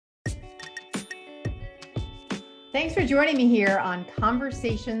Thanks for joining me here on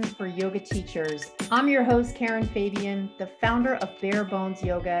Conversations for Yoga Teachers. I'm your host, Karen Fabian, the founder of Bare Bones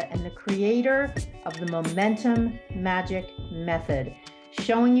Yoga and the creator of the Momentum Magic Method,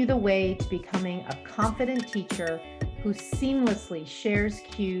 showing you the way to becoming a confident teacher who seamlessly shares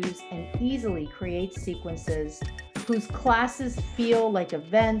cues and easily creates sequences, whose classes feel like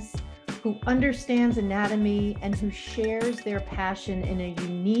events, who understands anatomy, and who shares their passion in a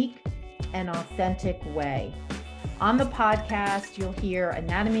unique and authentic way. On the podcast, you'll hear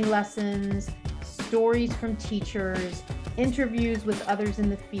anatomy lessons, stories from teachers, interviews with others in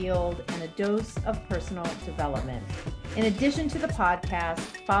the field, and a dose of personal development. In addition to the podcast,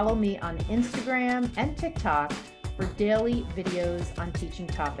 follow me on Instagram and TikTok for daily videos on teaching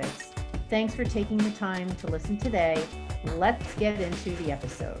topics. Thanks for taking the time to listen today. Let's get into the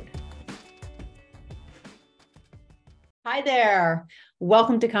episode. Hi there.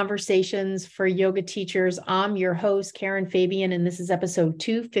 Welcome to Conversations for Yoga Teachers. I'm your host, Karen Fabian, and this is episode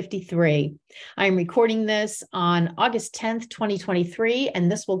 253. I'm recording this on August 10th, 2023,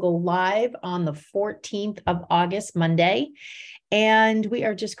 and this will go live on the 14th of August, Monday. And we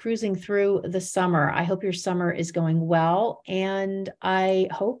are just cruising through the summer. I hope your summer is going well, and I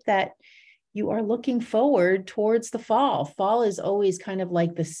hope that you are looking forward towards the fall. Fall is always kind of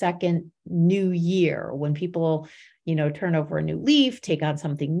like the second new year when people turn over a new leaf, take on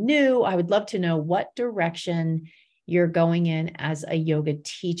something new. I would love to know what direction you're going in as a yoga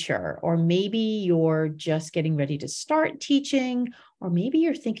teacher, or maybe you're just getting ready to start teaching, or maybe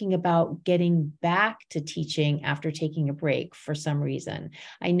you're thinking about getting back to teaching after taking a break for some reason.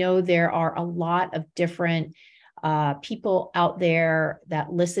 I know there are a lot of different people out there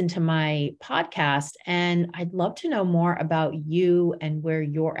that listen to my podcast, and I'd love to know more about you and where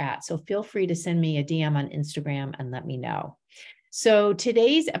you're at. So feel free to send me a DM on Instagram and let me know. So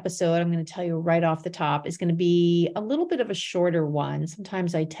today's episode, I'm going to tell you right off the top, is going to be a little bit of a shorter one.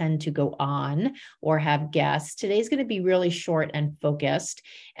 Sometimes I tend to go on or have guests. Today's going to be really short and focused.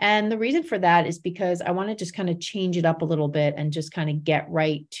 And the reason for that is because I want to just kind of change it up a little bit and just kind of get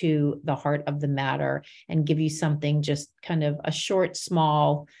right to the heart of the matter and give you something, just kind of a short,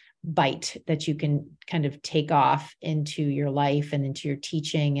 small bite that you can kind of take off into your life and into your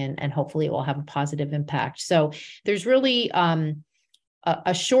teaching, and hopefully it will have a positive impact. So there's really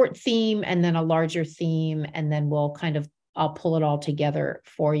a short theme and then a larger theme, and then I'll pull it all together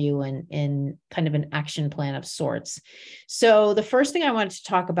for you in kind of an action plan of sorts. So the first thing I wanted to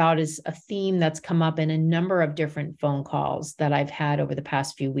talk about is a theme that's come up in a number of different phone calls that I've had over the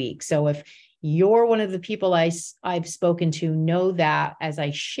past few weeks. So if you're one of the people I've spoken to, know that as I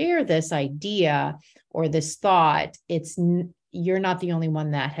share this idea or this thought, you're not the only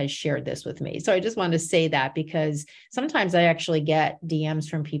one that has shared this with me. So I just wanted to say that, because sometimes I actually get DMs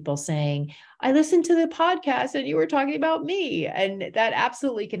from people saying, I listened to the podcast and you were talking about me. And that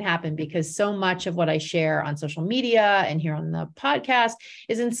absolutely can happen, because so much of what I share on social media and here on the podcast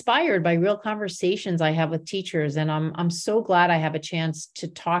is inspired by real conversations I have with teachers. And I'm so glad I have a chance to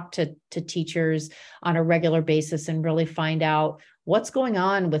talk to teachers on a regular basis and really find out what's going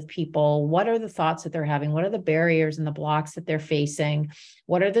on with people. What are the thoughts that they're having? What are the barriers and the blocks that they're facing?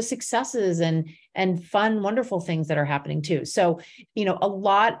 What are the successes and fun, wonderful things that are happening too? So, a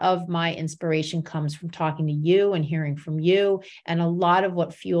lot of my inspiration comes from talking to you and hearing from you. And a lot of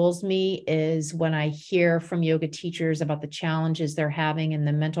what fuels me is when I hear from yoga teachers about the challenges they're having and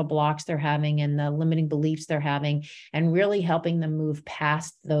the mental blocks they're having and the limiting beliefs they're having, and really helping them move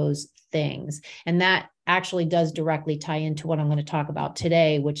past those things. And that actually does directly tie into what I'm going to talk about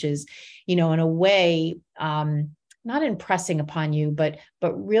today, which is, in a way, not impressing upon you, but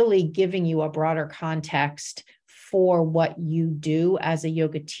really giving you a broader context for what you do as a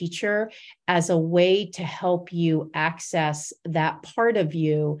yoga teacher, as a way to help you access that part of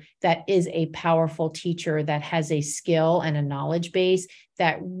you that is a powerful teacher, that has a skill and a knowledge base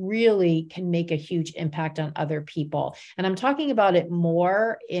that really can make a huge impact on other people. And I'm talking about it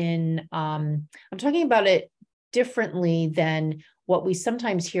I'm talking about it differently than what we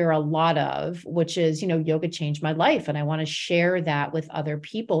sometimes hear a lot of, which is, yoga changed my life. And I want to share that with other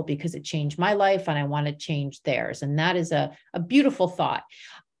people because it changed my life and I want to change theirs. And that is a beautiful thought.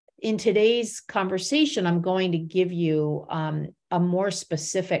 In today's conversation, I'm going to give you a more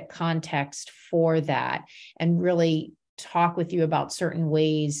specific context for that and really talk with you about certain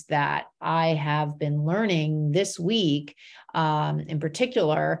ways that I have been learning this week in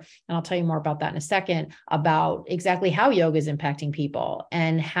particular, and I'll tell you more about that in a second, about exactly how yoga is impacting people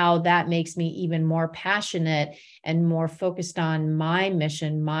and how that makes me even more passionate and more focused on my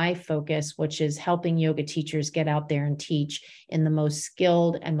mission, my focus, which is helping yoga teachers get out there and teach in the most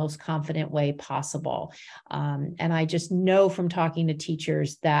skilled and most confident way possible. And I just know from talking to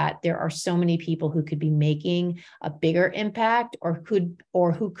teachers that there are so many people who could be making a bigger impact or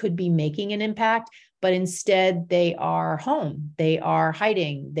who could be making an impact, but instead they are home, they are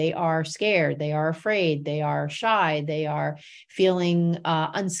hiding, they are scared, they are afraid, they are shy, they are feeling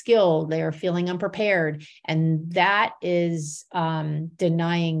unskilled, they are feeling unprepared. And that is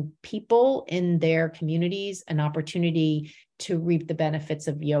denying people in their communities an opportunity to reap the benefits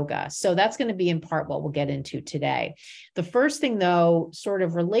of yoga. So that's going to be in part what we'll get into today. The first thing, though, sort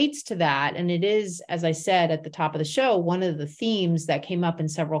of relates to that. And it is, as I said at the top of the show, one of the themes that came up in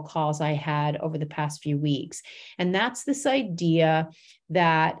several calls I had over the past few weeks. And that's this idea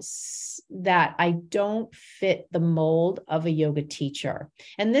that I don't fit the mold of a yoga teacher.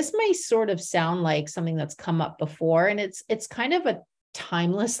 And this may sort of sound like something that's come up before. And it's kind of a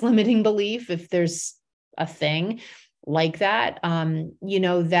timeless limiting belief, if there's a thing like that,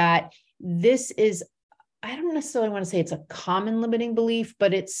 that this is, I don't necessarily want to say it's a common limiting belief,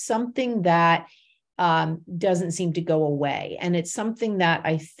 but it's something that doesn't seem to go away. And it's something that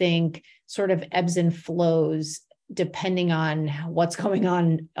I think sort of ebbs and flows depending on what's going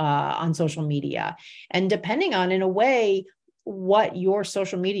on social media, and depending on, in a way, what your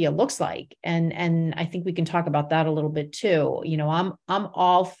social media looks like. And I think we can talk about that a little bit too. I'm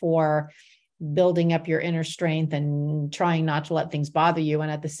all for building up your inner strength and trying not to let things bother you. And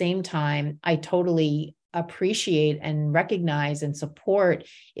at the same time, I totally appreciate and recognize and support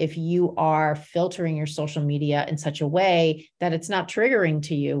if you are filtering your social media in such a way that it's not triggering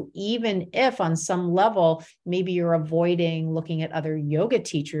to you, even if on some level, maybe you're avoiding looking at other yoga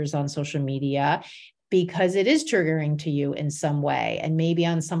teachers on social media because it is triggering to you in some way. And maybe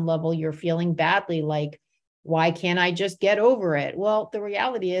on some level, you're feeling badly, like, why can't I just get over it? Well, the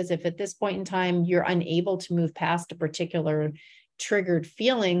reality is, if at this point in time, you're unable to move past a particular triggered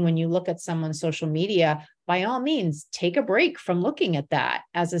feeling when you look at someone's social media, by all means, take a break from looking at that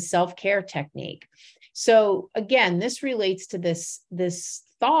as a self-care technique. So again, this relates to this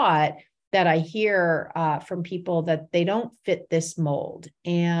thought that I hear from people that they don't fit this mold.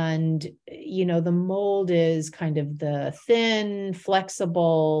 And, the mold is kind of the thin,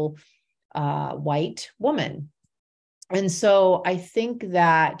 flexible, white woman. And so I think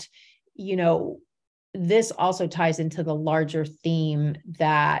that, this also ties into the larger theme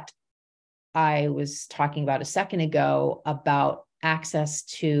that I was talking about a second ago about access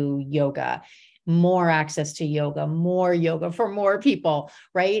to yoga, more access to yoga, more yoga for more people,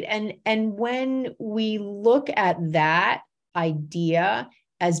 right? And when we look at that idea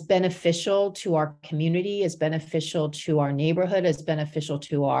as beneficial to our community, as beneficial to our neighborhood, as beneficial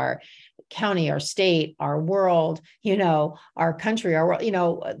to our county, our state, our world, our country, our world,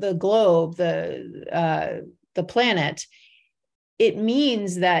 the globe, the planet, it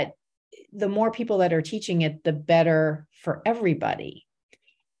means that the more people that are teaching it, the better for everybody.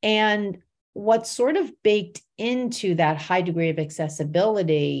 And what's sort of baked into that high degree of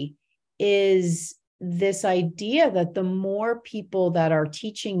accessibility is this idea that the more people that are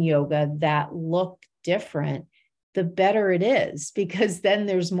teaching yoga that look different, the better it is, because then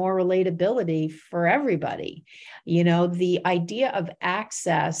there's more relatability for everybody. The idea of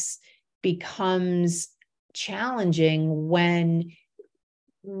access becomes challenging when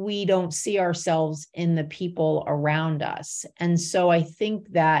we don't see ourselves in the people around us. And so I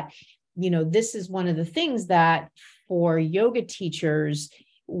think that, this is one of the things that for yoga teachers,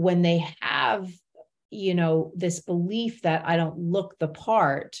 when they have, this belief that I don't look the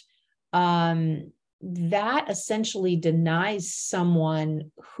part, that essentially denies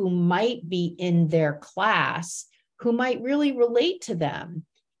someone who might be in their class, who might really relate to them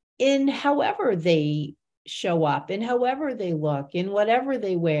in however they show up, in however they look, in whatever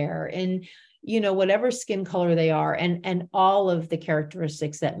they wear, in whatever skin color they are, and all of the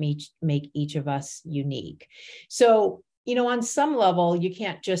characteristics that make each of us unique. So, on some level, you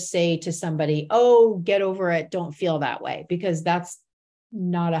can't just say to somebody, oh, get over it, don't feel that way, because that's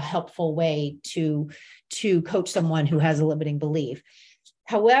not a helpful way to coach someone who has a limiting belief.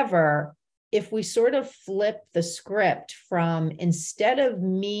 However, if we sort of flip the script from, instead of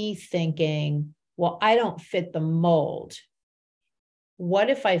me thinking, well, I don't fit the mold, what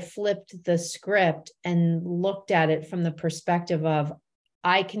if I flipped the script and looked at it from the perspective of,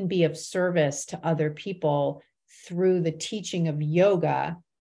 I can be of service to other people through the teaching of yoga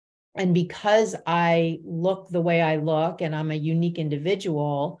And because I look the way I look and I'm a unique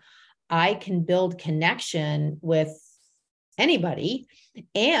individual, I can build connection with anybody.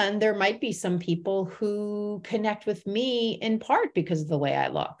 And there might be some people who connect with me in part because of the way I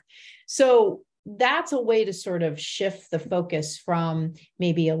look. So that's a way to sort of shift the focus from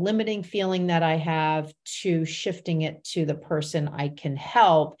maybe a limiting feeling that I have to shifting it to the person I can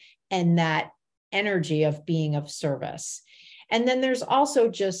help and that energy of being of service. And then there's also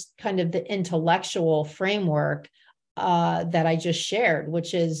just kind of the intellectual framework that I just shared,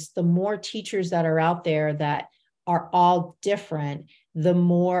 which is the more teachers that are out there that are all different, the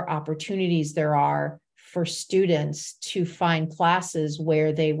more opportunities there are for students to find classes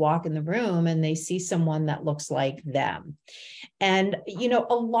where they walk in the room and they see someone that looks like them. And,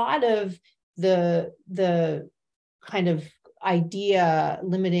 a lot of the kind of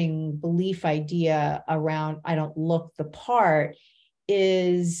limiting belief idea around I don't look the part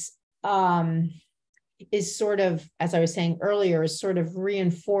is sort of, as I was saying earlier, is sort of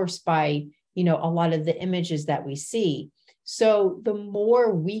reinforced by, a lot of the images that we see. So the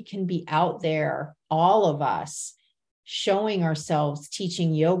more we can be out there, all of us, showing ourselves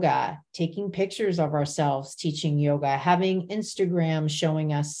teaching yoga, taking pictures of ourselves teaching yoga, having Instagram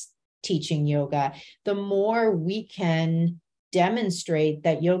showing us teaching yoga, the more we can demonstrate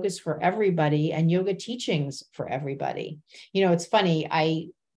that yoga is for everybody and yoga teachings for everybody. It's funny, I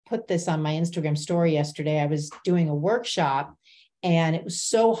put this on my Instagram story yesterday. I was doing a workshop and it was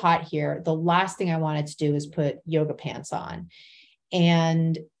so hot here. The last thing I wanted to do is put yoga pants on.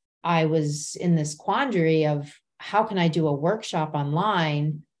 And I was in this quandary of how can I do a workshop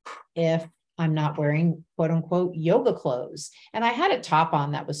online if I'm not wearing quote unquote yoga clothes? And I had a top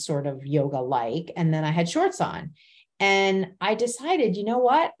on that was sort of yoga-like, and then I had shorts on. And I decided, you know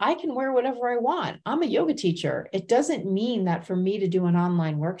what? I can wear whatever I want. I'm a yoga teacher. It doesn't mean that for me to do an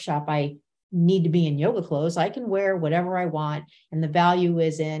online workshop, I need to be in yoga clothes. I can wear whatever I want. And the value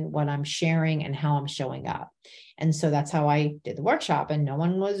is in what I'm sharing and how I'm showing up. And so that's how I did the workshop. And no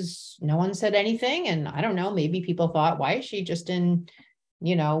one said anything. And I don't know, maybe people thought, why is she just in,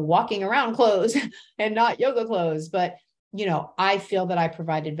 walking around clothes and not yoga clothes? But, I feel that I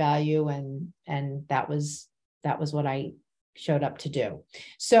provided value and that was what I showed up to do.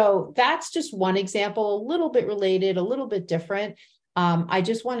 So that's just one example, a little bit related, a little bit different. I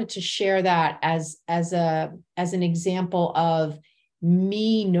just wanted to share that as an example of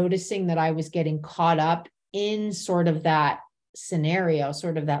me noticing that I was getting caught up in sort of that scenario,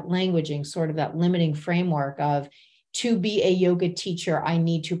 sort of that languaging, sort of that limiting framework of, to be a yoga teacher, I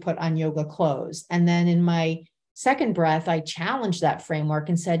need to put on yoga clothes. And then in my second breath, I challenged that framework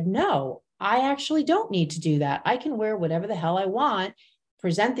and said, no, I actually don't need to do that. I can wear whatever the hell I want,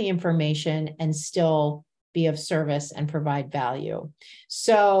 present the information, and still be of service and provide value.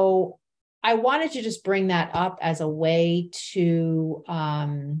 So I wanted to just bring that up as a way to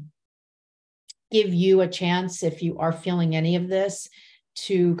give you a chance, if you are feeling any of this,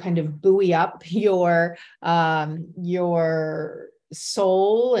 to kind of buoy up your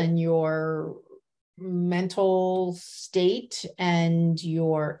soul and your mental state and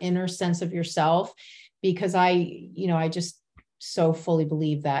your inner sense of yourself, because I just so fully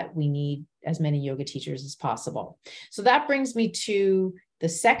believe that we need as many yoga teachers as possible. So that brings me to the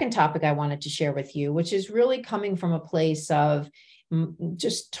second topic I wanted to share with you, which is really coming from a place of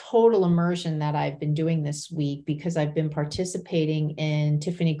just total immersion that I've been doing this week, because I've been participating in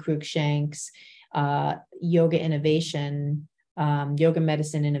Tiffany Cruikshank's Yoga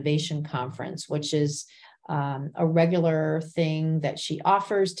Medicine Innovation Conference, which is a regular thing that she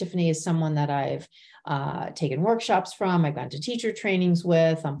offers. Tiffany is someone that I've taken workshops from. I've gone to teacher trainings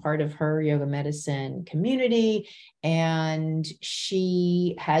with. I'm part of her yoga medicine community. And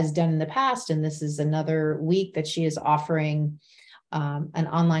she has done in the past, and this is another week that she is offering an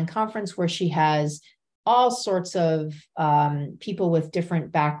online conference where she has all sorts of people with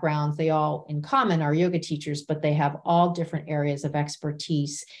different backgrounds. They all in common are yoga teachers, but they have all different areas of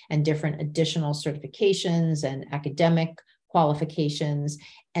expertise and different additional certifications and academic qualifications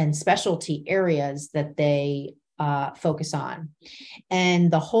and specialty areas that they focus on.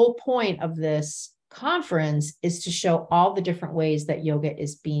 And the whole point of this conference is to show all the different ways that yoga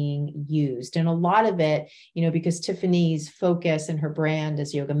is being used. And a lot of it, because Tiffany's focus and her brand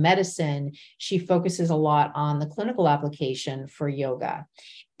is yoga medicine, she focuses a lot on the clinical application for yoga.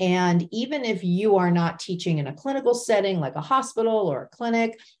 And even if you are not teaching in a clinical setting like a hospital or a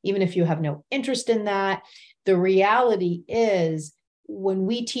clinic, even if you have no interest in that, the reality is when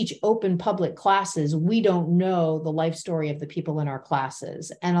we teach open public classes, we don't know the life story of the people in our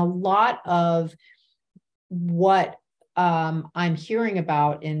classes. And a lot of what I'm hearing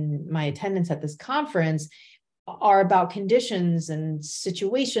about in my attendance at this conference are about conditions and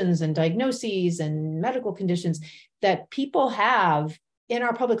situations and diagnoses and medical conditions that people have in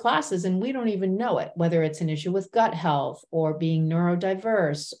our public classes, and we don't even know it, whether it's an issue with gut health or being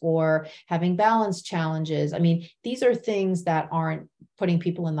neurodiverse or having balance challenges. I mean, these are things that aren't putting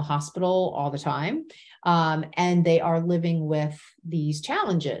people in the hospital all the time, and they are living with these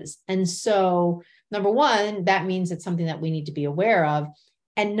challenges. And so, number one, that means it's something that we need to be aware of.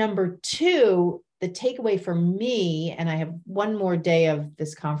 And number two, the takeaway for me, and I have one more day of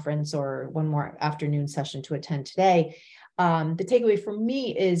this conference or one more afternoon session to attend today. The takeaway for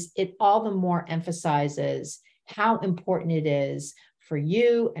me is it all the more emphasizes how important it is for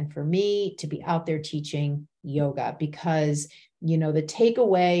you and for me to be out there teaching yoga, because, you know, the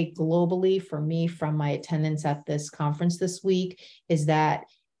takeaway globally for me from my attendance at this conference this week is that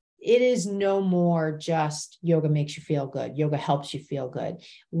it is no more just yoga makes you feel good. Yoga helps you feel good.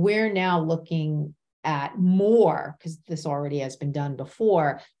 We're now looking at more, because this already has been done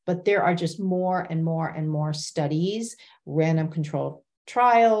before, but there are just more and more and more studies, random controlled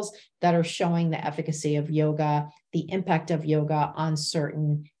trials that are showing the efficacy of yoga, the impact of yoga on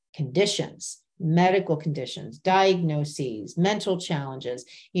certain conditions, medical conditions, diagnoses, mental challenges,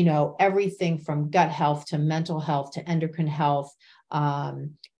 you know, everything from gut health to mental health to endocrine health,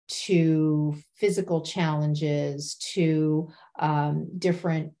 to physical challenges, to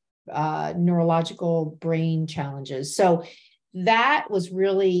different neurological brain challenges. So that was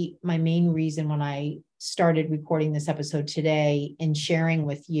really my main reason when I started recording this episode today and sharing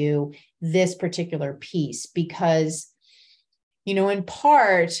with you this particular piece, because, you know, in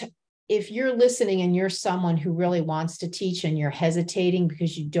part, if you're listening and you're someone who really wants to teach and you're hesitating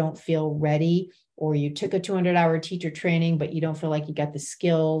because you don't feel ready, or you took a 200-hour teacher training, but you don't feel like you got the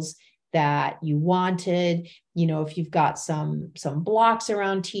skills that you wanted, you know, if you've got some blocks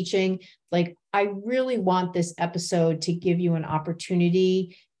around teaching, like, I really want this episode to give you an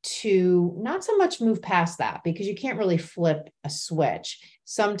opportunity to not so much move past that, because you can't really flip a switch.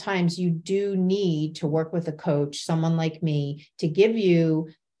 Sometimes you do need to work with a coach, someone like me, to give you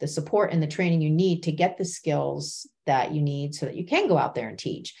the support and the training you need to get the skills that you need so that you can go out there and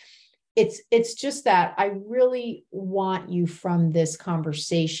teach. It's just that I really want you from this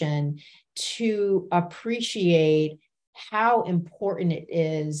conversation to appreciate how important it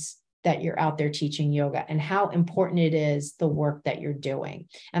is that you're out there teaching yoga and how important it is the work that you're doing.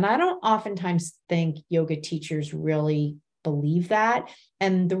 And I don't oftentimes think yoga teachers really believe that.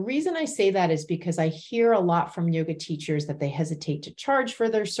 And the reason I say that is because I hear a lot from yoga teachers that they hesitate to charge for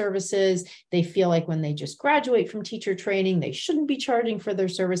their services. They feel like when they just graduate from teacher training, they shouldn't be charging for their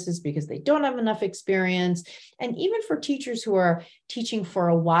services because they don't have enough experience. And even for teachers who are teaching for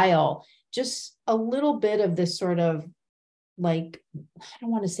a while, just a little bit of this sort of, like, I don't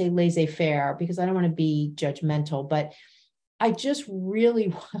want to say laissez-faire because I don't want to be judgmental, but I just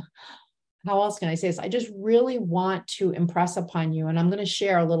really, how else can I say this? I just really want to impress upon you, and I'm going to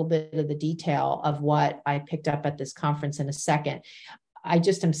share a little bit of the detail of what I picked up at this conference in a second. I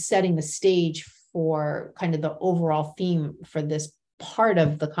just am setting the stage for kind of the overall theme for this part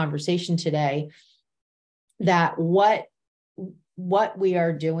of the conversation today, that what we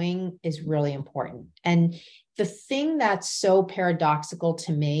are doing is really important. And the thing that's so paradoxical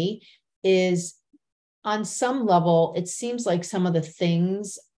to me is, on some level, it seems like some of the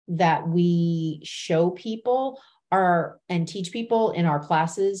things that we show people and teach people in our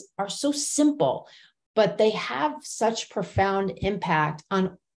classes are so simple, but they have such profound impact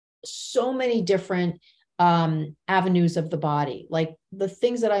on so many different avenues of the body. Like the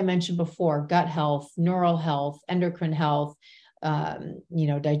things that I mentioned before: gut health, neural health, endocrine health,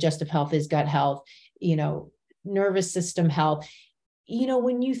 digestive health is gut health, nervous system health.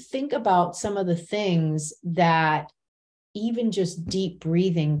 When you think about some of the things that even just deep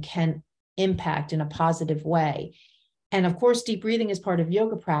breathing can impact in a positive way. And of course, deep breathing is part of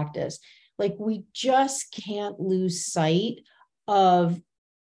yoga practice. Like, we just can't lose sight of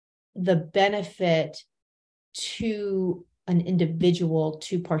the benefit to an individual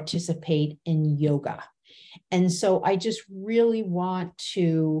to participate in yoga. And so I just really want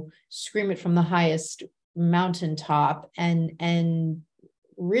to scream it from the highest mountaintop and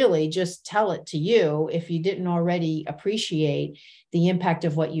really just tell it to you. If you didn't already appreciate the impact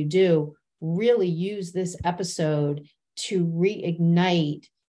of what you do, really use this episode to reignite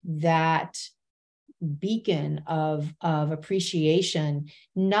that beacon of appreciation,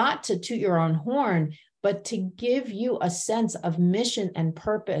 not to toot your own horn, but to give you a sense of mission and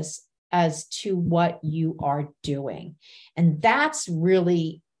purpose as to what you are doing. And that's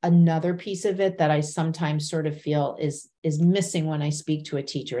really another piece of it that I sometimes sort of feel is missing when I speak to a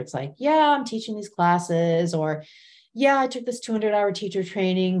teacher. It's like, yeah, I'm teaching these classes, or yeah, I took this 200-hour teacher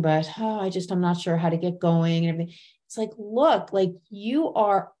training, but I'm not sure how to get going and everything. It's like, look, like you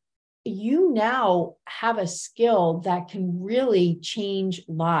now have a skill that can really change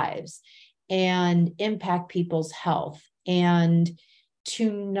lives and impact people's health. And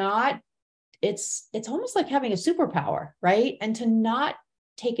to not, it's almost like having a superpower, right? And to not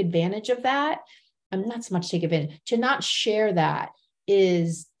take advantage of that, and not so much take advantage, to not share that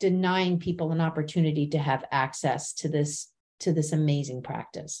is denying people an opportunity to have access to this amazing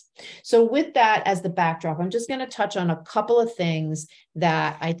practice. So with that as the backdrop, I'm just going to touch on a couple of things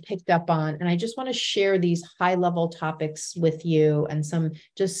that I picked up on, and I just want to share these high-level topics with you and some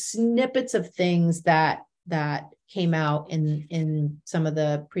just snippets of things that came out in some of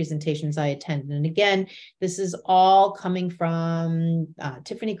the presentations I attended. And again, this is all coming from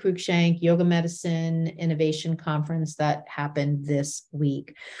Tiffany Cruikshank Yoga Medicine Innovation Conference that happened this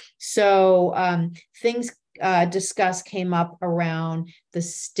week. So things discussed came up around the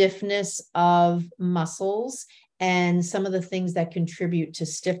stiffness of muscles and some of the things that contribute to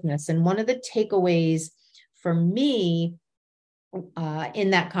stiffness. And one of the takeaways for me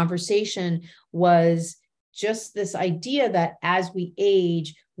in that conversation was just this idea that as we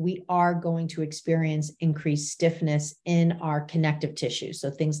age, we are going to experience increased stiffness in our connective tissue.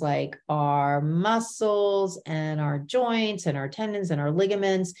 So things like our muscles and our joints and our tendons and our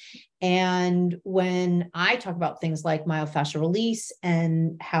ligaments. And when I talk about things like myofascial release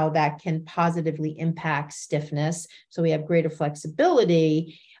and how that can positively impact stiffness, so we have greater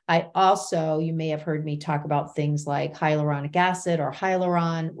flexibility, I also, you may have heard me talk about things like hyaluronic acid or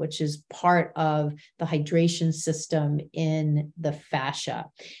hyaluron, which is part of the hydration system in the fascia.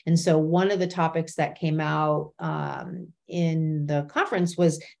 And so one of the topics that came out in the conference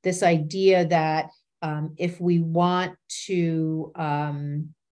was this idea that if we want to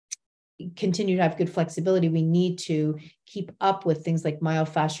continue to have good flexibility, we need to keep up with things like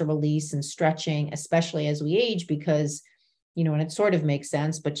myofascial release and stretching, especially as we age, because and it sort of makes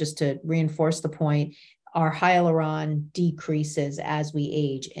sense, but just to reinforce the point, our hyaluron decreases as we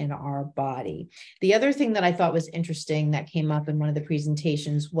age in our body. The other thing that I thought was interesting that came up in one of the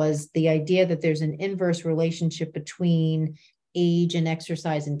presentations was the idea that there's an inverse relationship between age and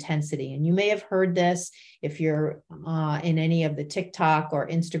exercise intensity. And you may have heard this if you're in any of the TikTok or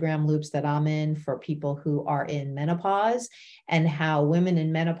Instagram loops that I'm in for people who are in menopause, and how women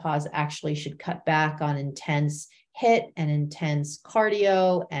in menopause actually should cut back on intense HIIT and intense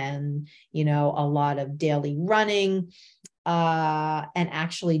cardio and, a lot of daily running, and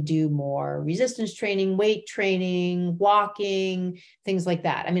actually do more resistance training, weight training, walking, things like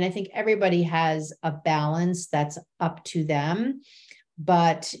that. I mean, I think everybody has a balance that's up to them.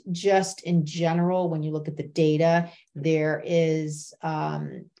 But just in general, when you look at the data, there is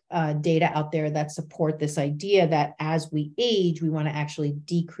data out there that support this idea that as we age, we want to actually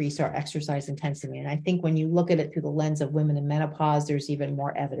decrease our exercise intensity. And I think when you look at it through the lens of women in menopause, there's even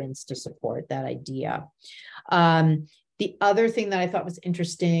more evidence to support that idea. The other thing that I thought was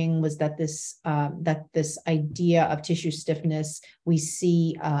interesting was that this idea of tissue stiffness we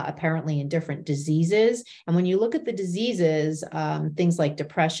see apparently in different diseases. And when you look at the diseases, things like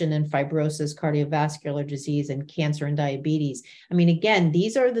depression and fibrosis, cardiovascular disease, and cancer and diabetes. I mean, again,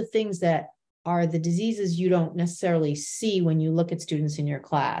 these are the things that are the diseases you don't necessarily see when you look at students in your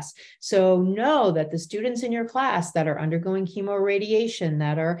class. So know that the students in your class that are undergoing chemoradiation,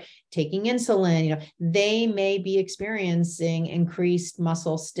 that are taking insulin, they may be experiencing increased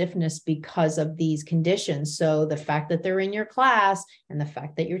muscle stiffness because of these conditions. So the fact that they're in your class and the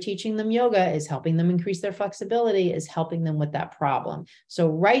fact that you're teaching them yoga is helping them increase their flexibility, is helping them with that problem. So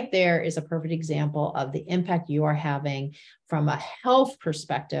right there is a perfect example of the impact you are having from a health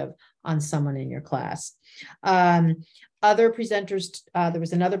perspective on someone in your class. Other presenters, there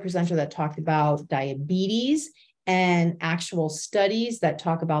was another presenter that talked about diabetes and actual studies that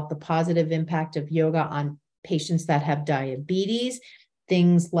talk about the positive impact of yoga on patients that have diabetes,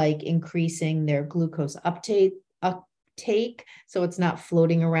 things like increasing their glucose uptake. So it's not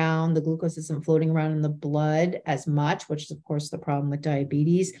floating around, the glucose isn't floating around in the blood as much, which is of course the problem with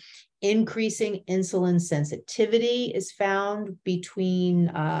diabetes. Increasing insulin sensitivity is found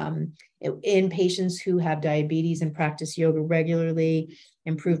between in patients who have diabetes and practice yoga regularly,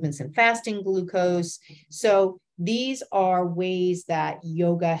 improvements in fasting glucose. So these are ways that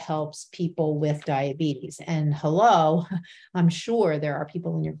yoga helps people with diabetes. And hello, I'm sure there are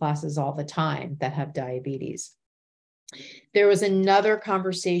people in your classes all the time that have diabetes. There was another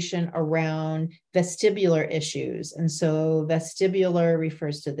conversation around vestibular issues. And so vestibular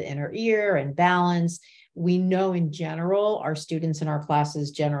refers to the inner ear and balance. We know in general, our students in our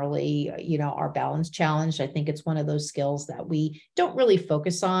classes generally, are balance challenged. I think it's one of those skills that we don't really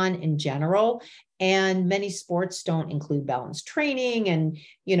focus on in general. And many sports don't include balance training. And,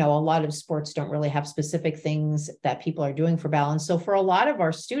 a lot of sports don't really have specific things that people are doing for balance. So for a lot of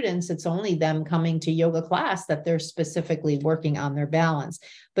our students, it's only them coming to yoga class that they're specifically working on their balance.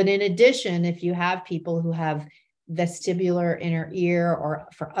 But in addition, if you have people who have vestibular inner ear or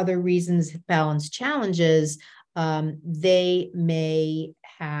for other reasons balance challenges, they may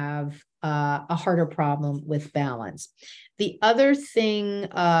have a harder problem with balance. The other thing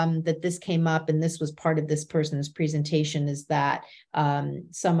that this came up, and this was part of this person's presentation, is that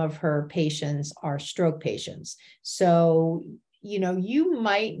some of her patients are stroke patients. So you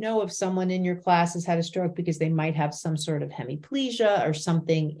might know if someone in your class has had a stroke because they might have some sort of hemiplegia or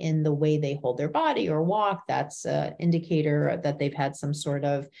something in the way they hold their body or walk. That's an indicator that they've had some sort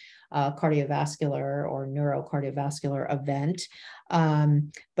of cardiovascular or neurocardiovascular event.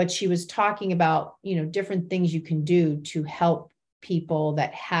 But she was talking about, different things you can do to help people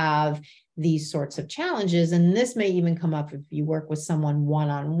that have these sorts of challenges. And this may even come up if you work with someone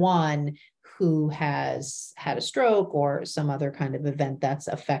one-on-one who has had a stroke or some other kind of event that's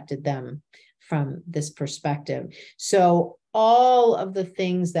affected them from this perspective. So all of the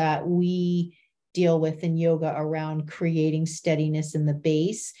things that we deal with in yoga around creating steadiness in the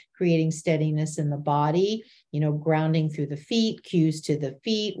base, creating steadiness in the body, grounding through the feet, cues to the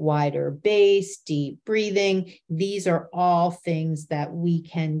feet, wider base, deep breathing. These are all things that we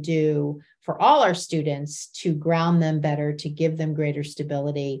can do for all our students to ground them better, to give them greater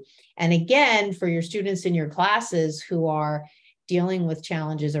stability. And again, for your students in your classes who are dealing with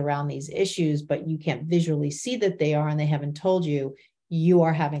challenges around these issues, but you can't visually see that they are and they haven't told you, you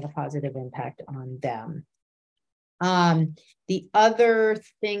are having a positive impact on them. The other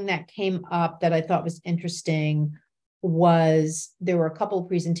thing that came up that I thought was interesting was there were a couple of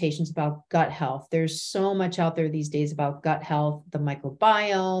presentations about gut health. There's so much out there these days about gut health, the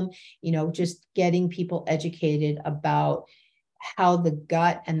microbiome, just getting people educated about how the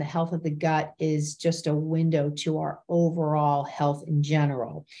gut and the health of the gut is just a window to our overall health in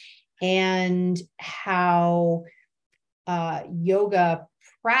general, and how yoga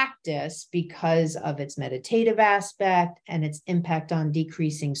practice, because of its meditative aspect and its impact on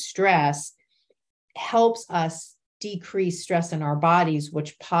decreasing stress, helps us decrease stress in our bodies,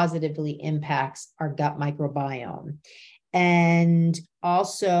 which positively impacts our gut microbiome. And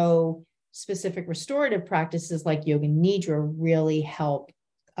also specific restorative practices like yoga nidra really help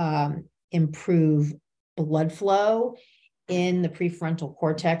improve blood flow in the prefrontal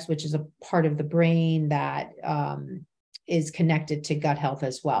cortex, which is a part of the brain that is connected to gut health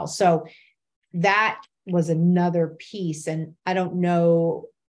as well. So that was another piece. And I don't know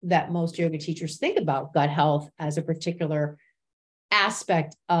that most yoga teachers think about gut health as a particular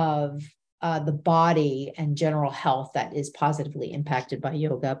aspect of the body and general health that is positively impacted by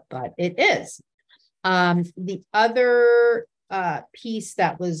yoga, but it is. The other piece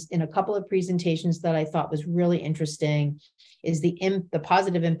that was in a couple of presentations that I thought was really interesting is the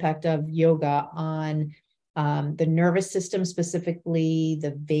positive impact of yoga on the nervous system, specifically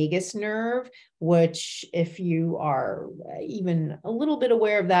the vagus nerve, which if you are even a little bit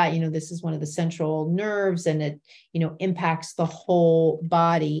aware of that, this is one of the central nerves and it, impacts the whole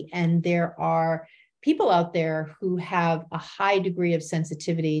body. And there are people out there who have a high degree of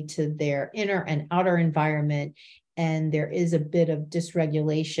sensitivity to their inner and outer environment. And there is a bit of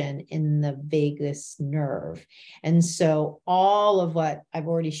dysregulation in the vagus nerve. And so all of what I've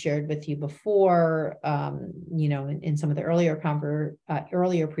already shared with you before, in some of the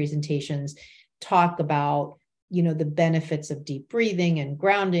earlier presentations, talk about, the benefits of deep breathing and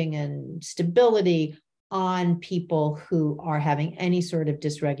grounding and stability on people who are having any sort of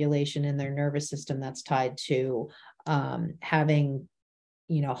dysregulation in their nervous system that's tied to having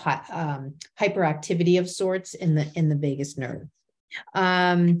hyperactivity of sorts in the vagus nerve.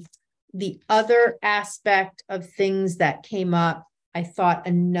 The other aspect of things that came up, I thought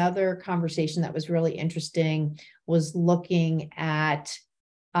another conversation that was really interesting was looking at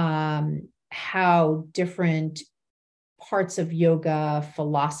how different parts of yoga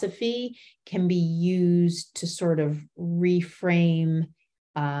philosophy can be used to sort of reframe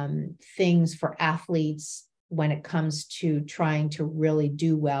things for athletes when it comes to trying to really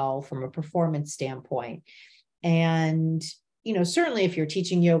do well from a performance standpoint. And, certainly if you're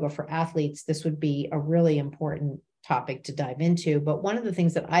teaching yoga for athletes, this would be a really important topic to dive into. But one of the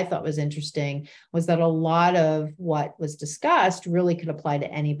things that I thought was interesting was that a lot of what was discussed really could apply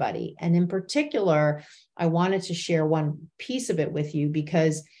to anybody. And in particular, I wanted to share one piece of it with you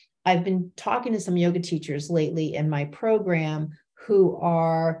because I've been talking to some yoga teachers lately in my program who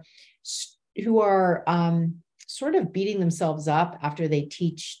are sort of beating themselves up after they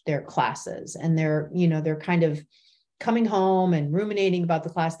teach their classes, and they're kind of coming home and ruminating about the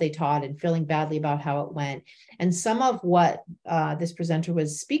class they taught and feeling badly about how it went. And some of what this presenter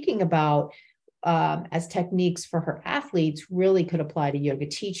was speaking about as techniques for her athletes really could apply to yoga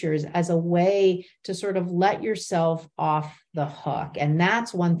teachers as a way to sort of let yourself off the hook. And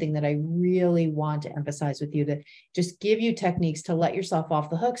that's one thing that I really want to emphasize with you, to just give you techniques to let yourself off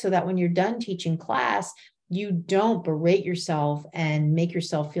the hook so that when you're done teaching class, you don't berate yourself and make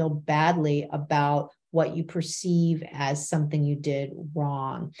yourself feel badly about what you perceive as something you did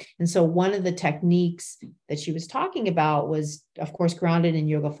wrong. And so one of the techniques that she was talking about was, of course, grounded in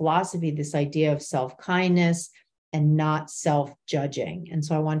yoga philosophy, this idea of self-kindness and not self-judging. And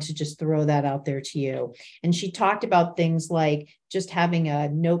so I wanted to just throw that out there to you. And she talked about things like just having a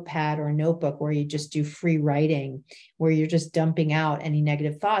notepad or a notebook where you just do free writing, where you're just dumping out any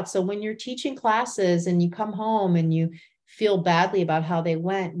negative thoughts. So when you're teaching classes and you come home and you feel badly about how they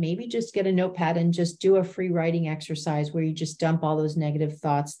went, maybe just get a notepad and just do a free writing exercise where you just dump all those negative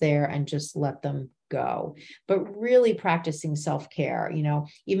thoughts there and just let them go. But really practicing self-care.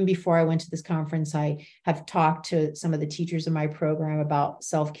 Even before I went to this conference, I have talked to some of the teachers in my program about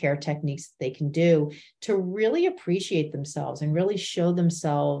self-care techniques that they can do to really appreciate themselves and really show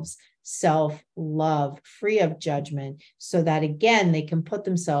themselves self-love, free of judgment, so that again, they can put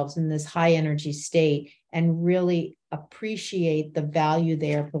themselves in this high energy state and really appreciate the value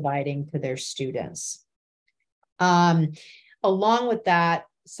they are providing to their students. Along with that,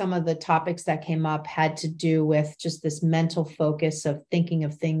 some of the topics that came up had to do with just this mental focus of thinking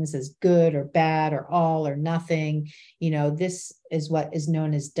of things as good or bad or all or nothing. This is what is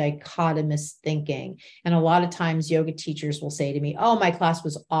known as dichotomous thinking. And a lot of times yoga teachers will say to me, "Oh, my class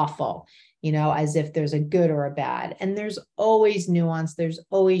was awful," as if there's a good or a bad. And there's always nuance, there's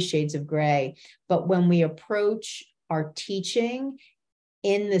always shades of gray. But when we approach our teaching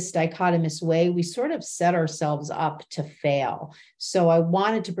in this dichotomous way, we sort of set ourselves up to fail. So I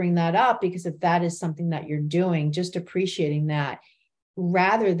wanted to bring that up because if that is something that you're doing, just appreciating that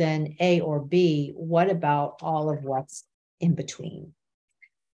rather than A or B, what about all of what's in between?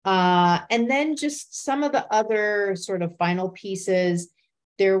 And then just some of the other sort of final pieces.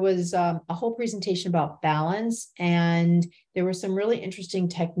 There was a whole presentation about balance, and there were some really interesting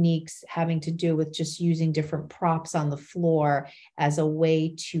techniques having to do with just using different props on the floor as a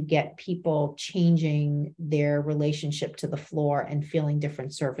way to get people changing their relationship to the floor and feeling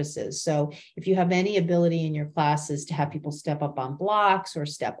different surfaces. So if you have any ability in your classes to have people step up on blocks or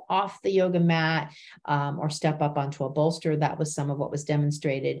step off the yoga mat or step up onto a bolster, that was some of what was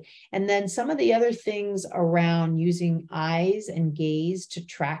demonstrated. And then some of the other things around using eyes and gaze to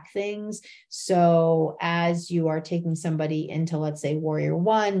track things. So as you are taking somebody into, let's say, warrior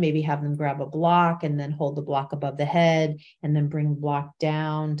one, maybe have them grab a block and then hold the block above the head and then bring the block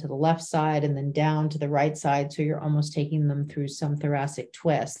down to the left side and then down to the right side. So you're almost taking them through some thoracic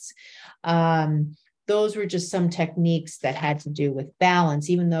twists. Those were just some techniques that had to do with balance,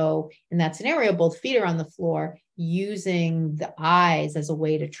 even though in that scenario, both feet are on the floor. Using the eyes as a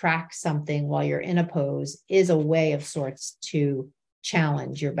way to track something while you're in a pose is a way of sorts to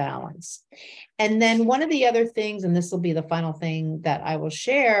challenge your balance. And then one of the other things, and this will be the final thing that I will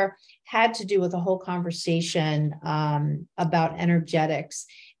share, had to do with a whole conversation about energetics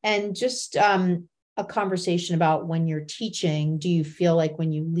and just a conversation about when you're teaching, do you feel like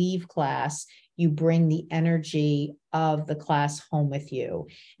when you leave class, you bring the energy of the class home with you?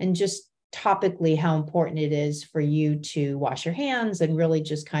 And just topically, how important it is for you to wash your hands and really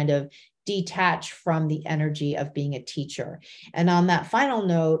just kind of detach from the energy of being a teacher. And on that final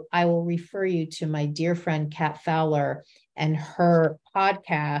note, I will refer you to my dear friend, Kat Fowler, and her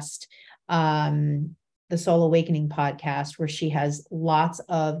podcast, the Soul Awakening podcast, where she has lots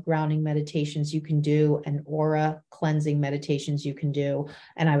of grounding meditations you can do and aura cleansing meditations you can do.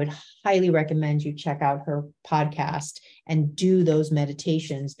 And I would highly recommend you check out her podcast and do those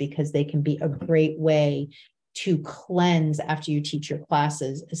meditations because they can be a great way to cleanse after you teach your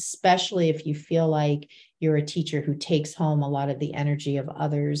classes, especially if you feel like you're a teacher who takes home a lot of the energy of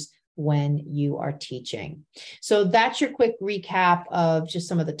others when you are teaching. So that's your quick recap of just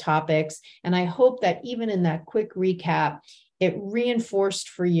some of the topics. And I hope that even in that quick recap, it reinforced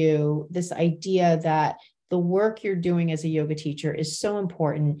for you this idea that the work you're doing as a yoga teacher is so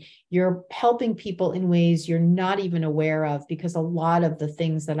important. You're helping people in ways you're not even aware of, because a lot of the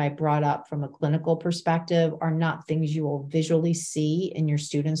things that I brought up from a clinical perspective are not things you will visually see in your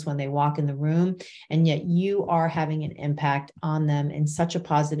students when they walk in the room. And yet you are having an impact on them in such a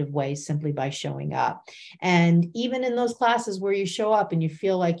positive way simply by showing up. And even in those classes where you show up and you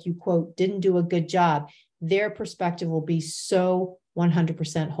feel like you, quote, didn't do a good job, their perspective will be so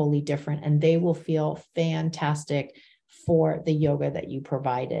 100% wholly different, and they will feel fantastic for the yoga that you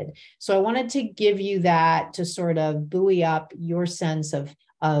provided. So I wanted to give you that to sort of buoy up your sense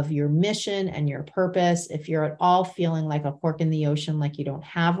of your mission and your purpose. If you're at all feeling like a cork in the ocean, like you don't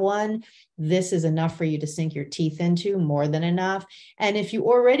have one, this is enough for you to sink your teeth into, more than enough. And if you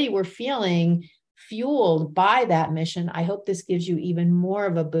already were feeling fueled by that mission, I hope this gives you even more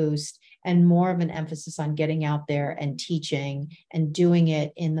of a boost and more of an emphasis on getting out there and teaching and doing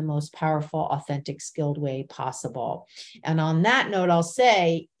it in the most powerful, authentic, skilled way possible. And on that note, I'll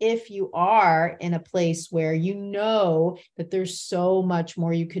say, if you are in a place where you know that there's so much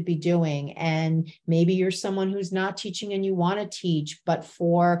more you could be doing, and maybe you're someone who's not teaching and you want to teach, but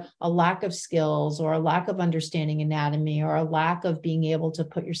for a lack of skills or a lack of understanding anatomy or a lack of being able to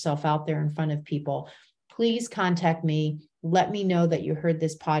put yourself out there in front of people, please contact me. Let me know that you heard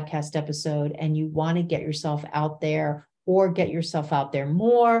this podcast episode and you want to get yourself out there, or get yourself out there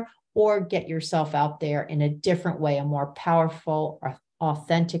more, or get yourself out there in a different way, a more powerful or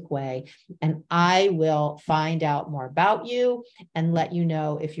authentic way. And I will find out more about you and let you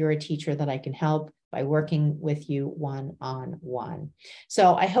know if you're a teacher that I can help by working with you one-on-one.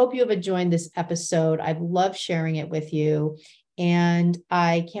 So I hope you have enjoyed this episode. I've loved sharing it with you. And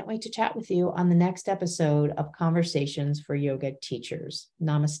I can't wait to chat with you on the next episode of Conversations for Yoga Teachers.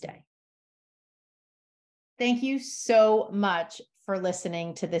 Namaste. Thank you so much for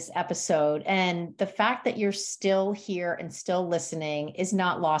listening to this episode. And the fact that you're still here and still listening is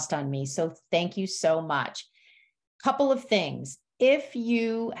not lost on me. So thank you so much. Couple of things. If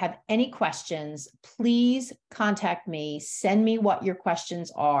you have any questions, please contact me. Send me what your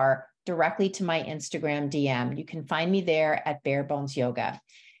questions are directly to my Instagram DM. You can find me there at Bare Bones Yoga.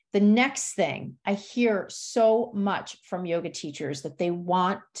 The next thing, I hear so much from yoga teachers that they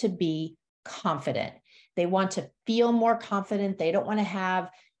want to be confident. They want to feel more confident. They don't want to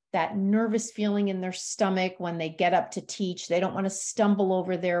have that nervous feeling in their stomach when they get up to teach. They don't want to stumble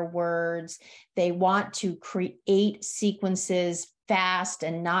over their words. They want to create sequences fast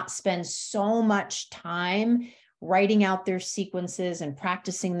and not spend so much time writing out their sequences and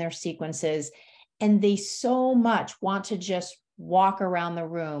practicing their sequences. And they so much want to just walk around the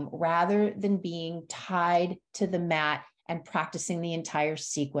room rather than being tied to the mat and practicing the entire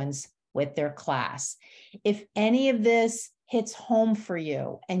sequence with their class. If any of this hits home for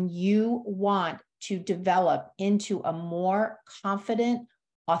you and you want to develop into a more confident,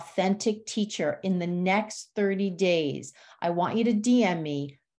 authentic teacher in the next 30 days, I want you to DM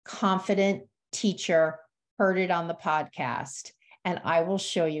me, Confident Teacher, heard it on the podcast, and I will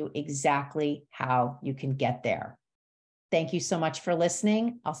show you exactly how you can get there. Thank you so much for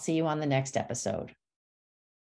listening. I'll see you on the next episode.